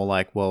Cheryl's more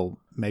like, well,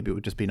 maybe it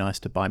would just be nice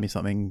to buy me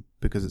something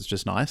because it's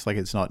just nice. Like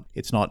it's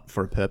not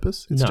for a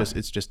purpose. It's No.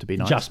 just to be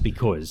nice. Just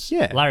because.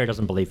 Yeah. Larry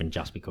doesn't believe in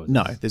just because.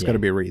 No, there's got to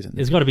be a reason.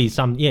 There's got to be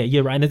some,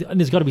 you're right. And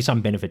there's got to be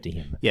some benefit to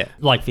him. Yeah.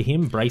 Like for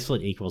him,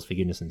 bracelet equals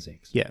forgiveness and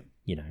sex. Yeah.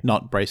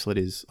 Not bracelet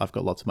is I've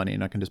got lots of money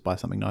and I can just buy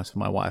something nice for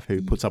my wife who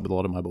puts up with a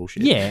lot of my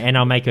bullshit. Yeah, and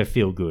I'll make her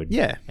feel good.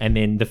 Yeah. And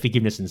then the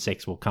forgiveness and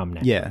sex will come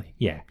naturally.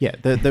 Yeah. Yeah.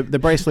 Yeah. The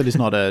bracelet is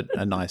not a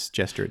nice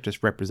gesture. It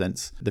just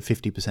represents the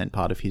 50%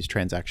 part of his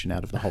transaction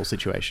out of the whole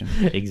situation.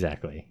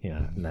 Exactly.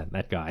 Yeah,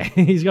 that guy.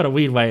 He's got a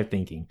weird way of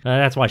thinking.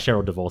 That's why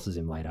Cheryl divorces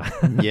him later.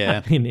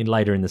 Yeah. in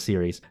later in the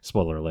series.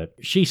 Spoiler alert.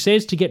 She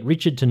says to get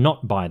Richard to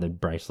not buy the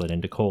bracelet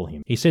and to call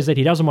him. He says that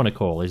he doesn't want to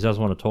call. He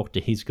doesn't want to talk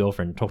to his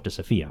girlfriend, talk to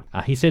Sophia.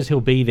 He says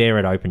he'll be there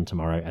at open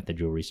tomorrow at the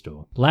jewelry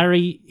store.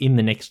 Larry, in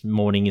the next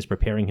morning, is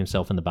preparing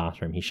himself in the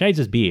bathroom. He shaves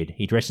his beard.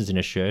 He dresses in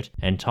a shirt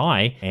and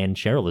tie, and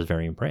Cheryl is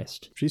very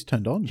impressed. She's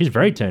turned on. She's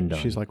very turned on.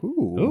 She's like,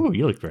 ooh. Ooh,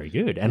 you look very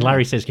good. And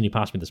Larry says, can you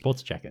pass me the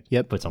sports jacket?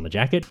 Yep. Puts on the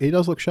jacket. He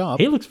does look sharp.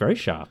 He looks very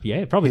sharp.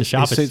 Yeah, probably the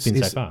sharpest it's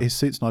been so far. His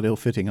suit's not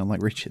ill-fitting,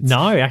 unlike Richard's.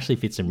 No, it actually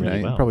fits him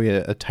really well. Probably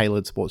a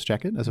tailored sports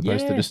jacket as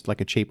opposed to Yeah. just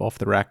like a cheap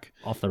off-the-rack,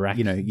 Off the rack.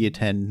 year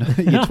 10,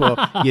 year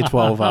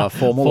 12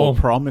 formal or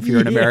prom if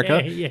you're in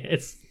America. Yeah,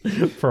 it's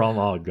Prom,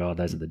 oh god,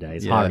 those are the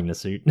days. Yeah. Hiring the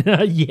suit.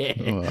 Yeah.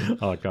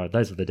 Oh god,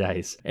 those are the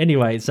days.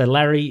 Anyway, so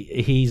Larry,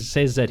 he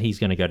says that he's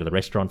going to go to the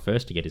restaurant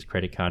first to get his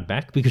credit card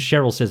back because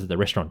Cheryl says that the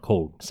restaurant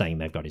called saying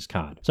they've got his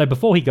card. So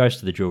before he goes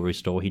to the jewelry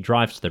store, he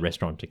drives to the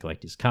restaurant to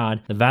collect his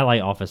card. The valet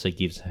officer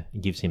gives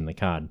him the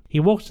card. He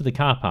walks to the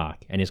car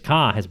park and his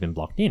car has been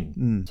blocked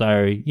in.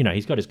 So,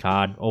 he's got his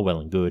card, all well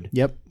and good.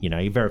 Yep.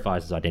 He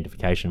verifies his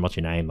identification. What's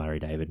your name? Larry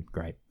David.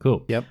 Great.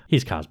 Cool. Yep.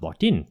 His car's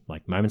blocked in.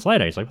 Like moments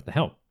later, he's like, what the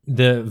hell?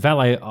 The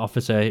valet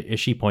officer,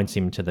 she points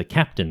him to the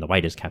captain, the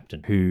waiter's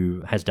captain,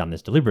 who has done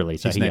this deliberately.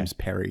 So His name's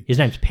Perry. His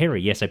name's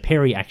Perry, yeah. So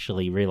Perry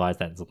actually realised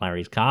that's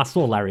Larry's car,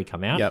 saw Larry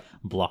come out, Yep.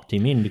 blocked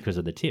him in because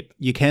of the tip.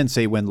 You can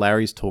see when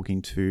Larry's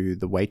talking to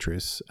the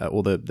waitress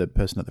or the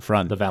person at the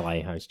front. The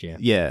valet host, yeah.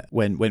 Yeah,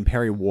 when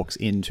Perry walks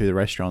into the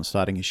restaurant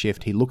starting his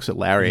shift, he looks at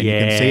Larry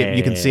and Yeah.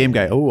 you can see him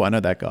go, "Oh, I know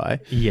that guy."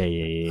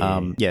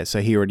 Yeah.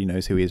 So he already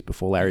knows who he is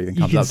before Larry even You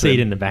comes can up see to it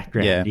him. in the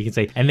background. Yeah. You can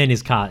see, and then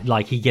his car,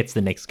 like he gets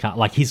the next car,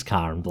 like his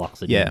car, and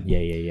blocks it. Yeah.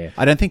 Yeah.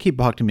 I don't think he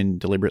parked him in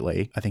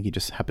deliberately. I think he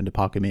just happened to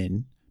park him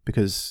in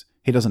because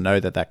he doesn't know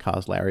that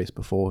car's Larry's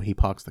before he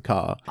parks the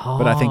car.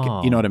 But I think,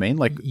 you know what I mean?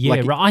 Like, Yeah,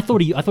 like, right. I thought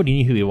he I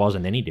knew who he was,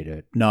 and then he did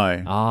it.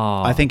 No.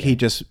 Oh, I think he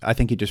just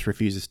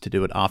refuses to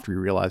do it after he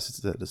realizes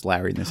that it's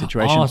Larry in this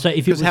situation. Oh, so if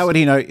it because was- how would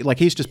he know? Like,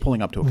 he's just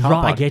pulling up to a car Right,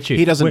 I park. get you.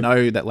 He doesn't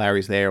know that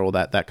Larry's there or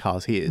that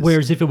car's his.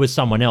 Whereas if it was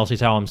someone else, he'd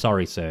say, "Oh, I'm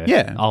sorry, sir."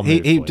 yeah, I'll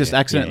he move for just you.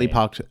 accidentally Yeah.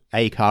 parked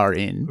a car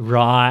in.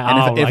 Right.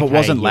 And if it okay,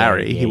 wasn't yeah,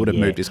 Larry, he yeah, would have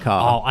yeah. moved his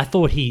car. Oh, I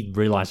thought he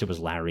realized it was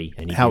Larry,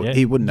 and How did it.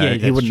 he wouldn't know? Yeah, He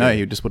that's wouldn't know. true.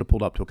 He just would have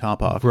pulled up to a car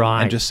park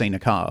Right. and just seen a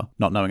car,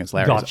 not knowing it's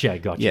Larry's. Gotcha.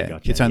 Yeah,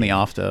 it's only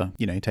after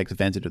he takes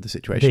advantage of the There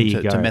situation you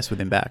to go. mess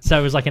with him back. So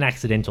it was like an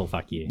accidental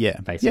fuck you. Yeah.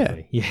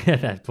 Basically. Yeah,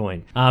 at that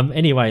point.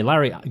 Anyway,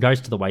 Larry goes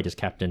to the waiter's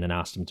captain and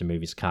asks him to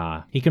move his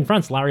car. He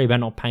confronts Larry about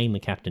not paying the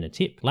captain a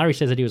tip. Larry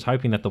says that he was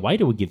hoping that the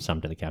waiter would give some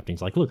to the captain.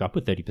 He's like, look, I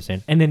put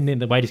 30%. And then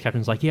the waiter's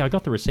captain's like, yeah, I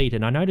got the receipt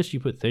and I noticed you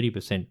put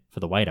 30% for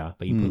the waiter,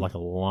 but you put like a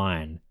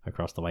line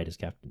across the waiter's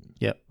captain.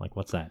 Yep. Like,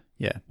 what's that?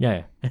 Yeah.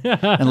 Yeah.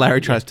 And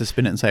Larry tries to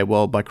spin it and say,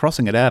 well, by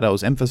crossing it out, I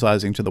was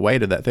emphasizing to the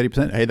waiter that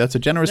 30%, hey, that's a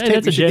generous Hey, tip.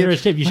 that's a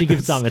generous tip. You should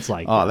give some. It's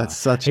like, Oh, that's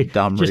such a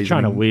dumb just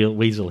trying to reasoning.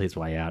 weasel his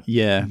way out.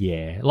 Yeah.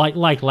 Yeah.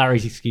 Like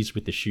Larry's excuse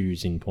with the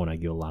shoes in Porno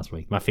Girl last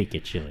week. My feet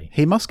get chilly.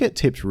 He must get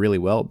tipped really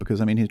well because,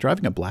 I mean, he's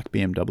driving a black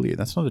BMW.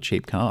 That's not a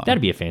cheap car.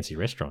 That'd be a fancy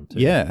restaurant too.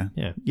 Yeah.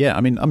 Yeah. Yeah,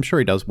 I mean, I'm sure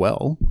he does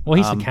well. Well,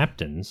 he's the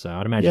captain, so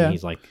I'd imagine yeah.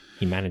 he's like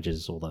he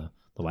manages all the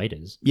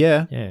waiters.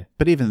 Yeah. Yeah.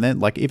 But even then,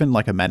 like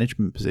a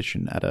management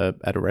position at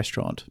a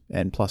restaurant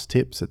and plus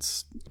tips,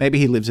 it's maybe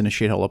he lives in a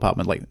shithole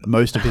apartment. Like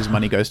most of his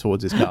money goes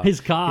towards his car. His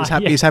car, He's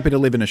happy. yeah. He's happy to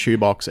live in a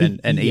shoebox and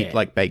Yeah. eat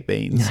like baked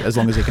beans as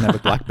long as he can have a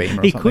black bean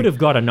or He something. could have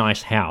got a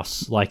nice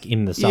house, like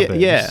in the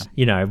suburbs. yeah.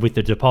 You know, with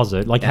the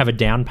deposit, like have a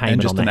down payment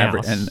and just on the an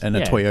house average and a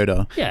Yeah.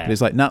 Toyota. Yeah. But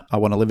he's like, no, I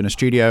want to live in a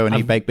studio and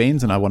eat baked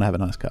beans, and I want to have a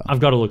nice car. I've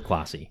got to look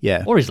classy.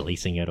 Yeah. Or he's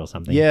leasing it or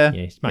something. Yeah.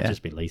 He might Yeah.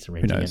 just be leasing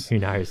renting knows? it. Who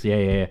knows?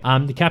 Yeah.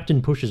 The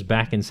captain pushes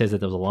back and says that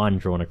there was a line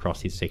drawn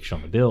across his section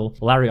on the bill.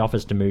 Larry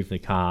offers to move the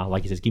car.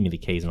 Like he says, give me the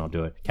keys and I'll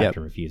do it.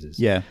 Captain refuses.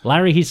 Yeah.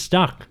 Larry, he's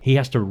stuck. He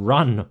has to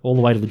run all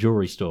the way to the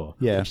jewelry store.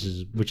 Yeah.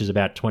 Which is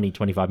about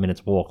 20-25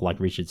 minutes walk, like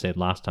Richard said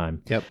last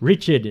time. Yep.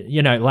 Richard,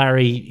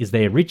 Larry is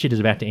there. Richard is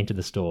about to enter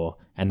the store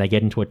and they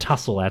get into a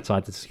tussle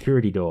outside the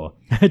security door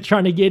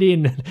trying to get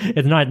in.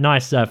 It's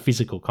nice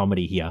physical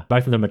comedy here.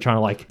 Both of them are trying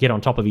to like get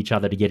on top of each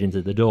other to get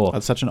into the door.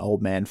 It's such an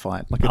old man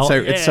fight. Like it's Oh,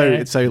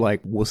 it's so yeah.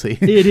 like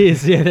wussy. It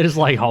is, yeah. They're just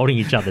like holding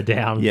each other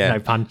down. Yeah. No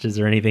punches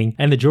or anything.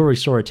 And the jewelry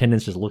store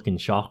attendants just look in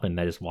shock and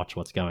they just watch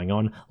what's going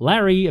on.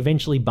 Larry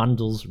eventually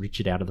bundles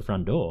Richard out of the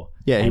front door.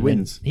 Yeah, he And then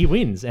wins. He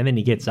wins. And then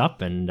he gets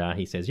up and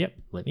he says, yep,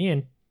 let me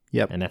in.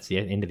 Yep. And that's the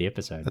end of the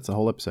episode. That's the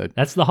whole episode.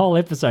 That's the whole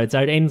episode.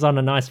 So it ends on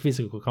a nice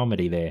physical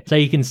comedy there. So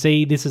you can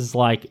see this is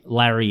like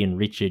Larry and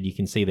Richard. You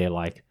can see they're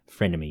like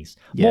frenemies.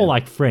 Yeah. More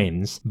like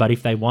friends, but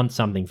if they want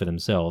something for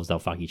themselves, they'll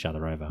fuck each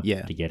other over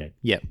Yeah. to get it.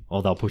 Yep.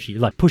 Or they'll push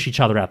each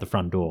other out the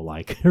front door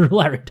like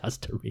Larry does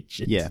to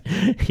Richard. Yeah.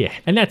 Yeah.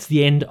 And that's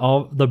the end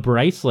of The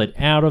Bracelet.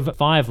 Out of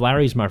 5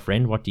 Larrys, my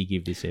friend, what do you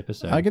give this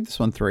episode? I give this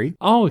one 3.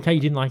 Oh, okay. You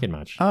didn't like it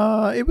much.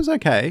 It was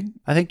okay.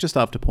 I think just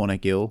after Porno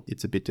Gill,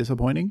 it's a bit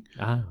disappointing.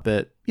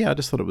 But yeah, I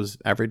just thought it was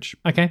average.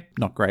 Okay.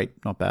 Not great,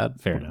 not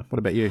bad. Fair enough. What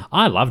about you?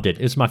 I loved it.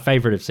 It's my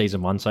favorite of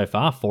season 1 so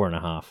far,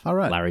 4.5. All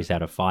right. Larry's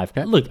out of 5.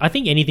 Look, I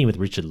think anything with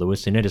Richard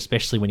Lewis in it,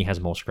 especially when he has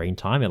more screen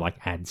time, it like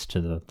adds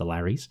to the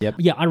Larrys. Yep.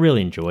 Yeah, I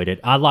really enjoyed it.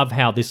 I love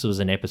how this was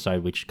an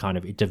episode which kind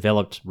of, it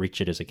developed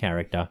Richard as a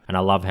character. And I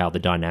love how the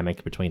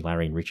dynamic between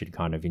Larry and Richard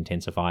kind of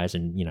intensifies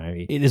and,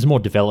 there's more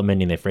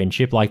development in their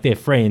friendship. Like they're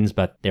friends,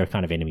 but they're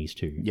kind of enemies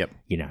too. Yep.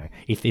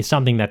 If there's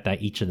something that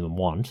each of them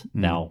want,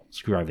 they'll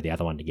screw over the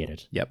other one to get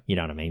it. Yep. You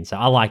know what I mean? So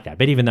I like that.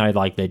 But even though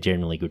like they're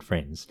generally good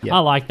friends, Yep. I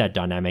like that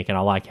dynamic and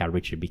I like how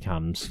Richard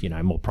becomes,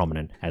 more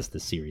prominent as the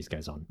series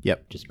goes on.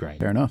 Yep. Just great.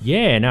 Fair enough.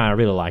 Yeah, no, I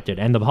really liked it.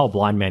 And the whole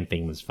blind man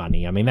thing was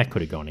funny. I mean, that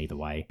could have gone either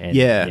way. And,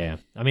 Yeah. Yeah.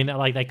 I mean,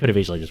 like they could have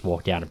easily just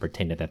walked out and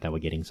pretended that they were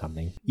getting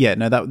something. Yeah,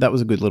 no, that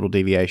was a good little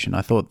deviation.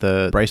 I thought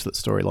the bracelet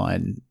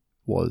storyline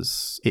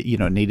was, it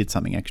needed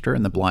something extra,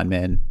 and the blind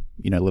man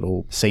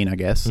little scene, I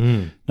guess.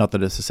 Not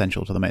that it's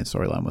essential to the main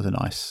storyline. Was a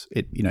nice.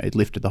 It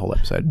lifted the whole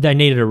episode. They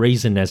needed a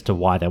reason as to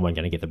why they weren't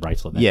going to get the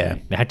bracelet. That Yeah.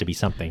 day. There had to be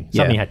something.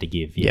 Yeah. Something had to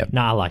give. Yeah. Yep.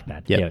 No, I like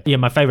that. Yep. Yeah.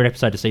 My favorite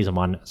episode of season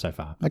 1 so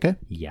far. Okay.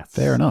 Yes.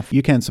 Fair enough.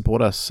 You can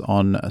support us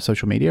on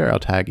social media. Our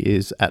tag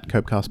is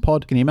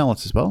 @CurbcastPod. You can email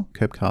us as well,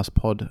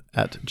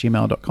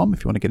 curbcastpod@gmail.com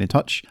if you want to get in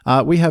touch.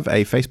 We have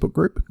a Facebook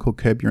group called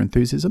Curb Your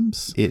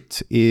Enthusiasms.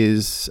 It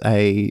is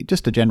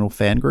just a general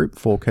fan group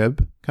for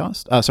Curb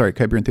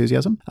Your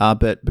Enthusiasm.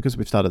 But because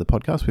we've started the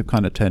podcast, we've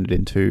kind of turned it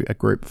into a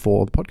group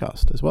for the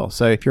podcast as well.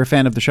 So if you're a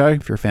fan of the show,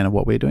 if you're a fan of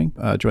what we're doing,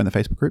 join the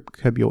Facebook group,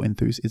 Curb Your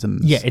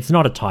Enthusiasms. Yeah, it's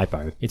not a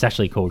typo. It's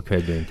actually called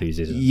Curb Your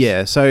Enthusiasm.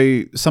 Yeah,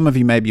 so some of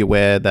you may be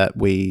aware that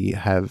we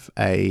have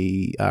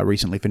a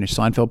recently finished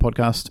Seinfeld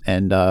podcast,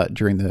 and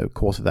during the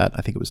course of that,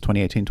 I think it was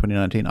 2018,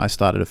 2019, I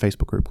started a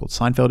Facebook group called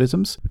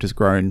Seinfeldisms, which has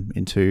grown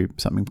into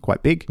something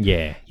quite big.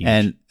 Yeah. Huge.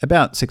 And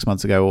about 6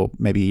 months ago, or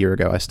maybe a year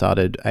ago, I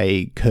started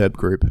a Curb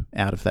group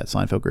out of that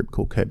Seinfeld group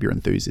called Curb Your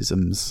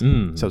Enthusiasms.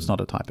 So it's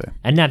not a typo.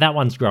 And now that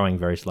one's growing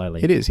very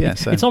slowly. It is, yeah.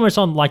 So It's almost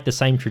on like the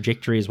same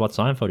trajectory as what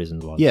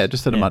Seinfeldism was. yeah,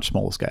 just at a much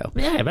smaller scale.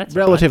 Yeah, that's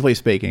Relatively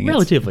speaking. it's-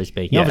 Relatively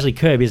speaking. yeah. Obviously,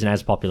 Curb isn't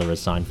as popular as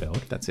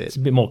Seinfeld. That's it. It's a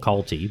bit more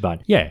culty,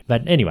 but yeah.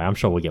 But anyway, I'm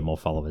sure we'll get more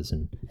followers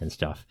and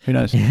stuff. Who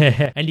knows?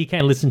 And you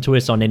can listen to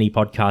us on any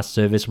podcast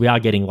service. We are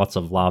getting lots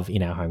of love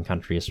in our home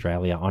country,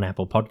 Australia, on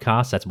Apple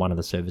Podcasts. That's one of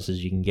the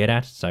services you can get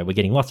at. So we're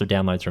getting lots of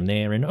downloads from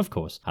there and, of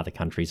course, other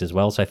countries as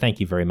well. So thank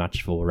you very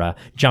much for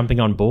jumping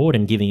on board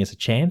and giving us a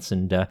chance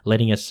and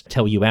letting us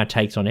tell you our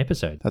takes on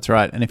episodes. That's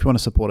right. And if you want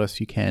to support us,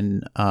 you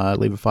can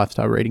leave a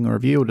 5-star rating or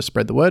review or just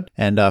spread the word.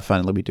 And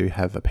finally, we do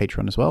have a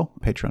Patreon as well,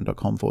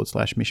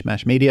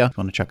 patreon.com/mishmash media. If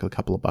you want to chuck a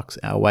couple of bucks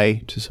our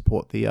way to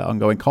support the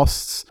ongoing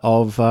costs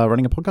of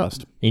running a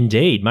podcast.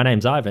 Indeed. My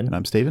name's Ivan. And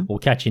I'm Stephen. We'll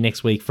catch you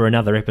next week for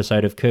another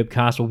episode of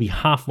Curbcast. We'll be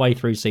halfway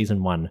through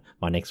season 1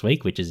 by next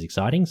week, which is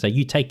exciting. So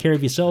you take care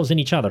of yourselves and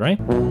each other, eh?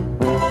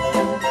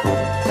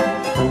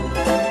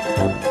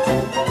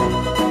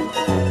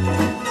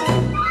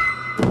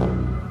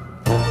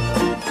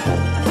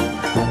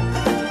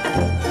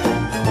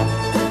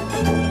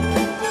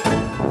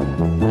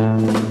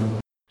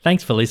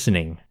 Thanks for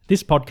listening.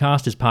 This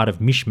podcast is part of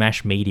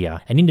Mishmash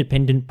Media, an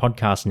independent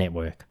podcast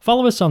network.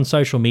 Follow us on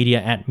social media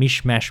at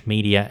Mishmash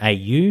Media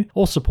AU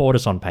or support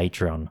us on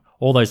Patreon.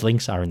 All those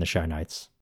links are in the show notes.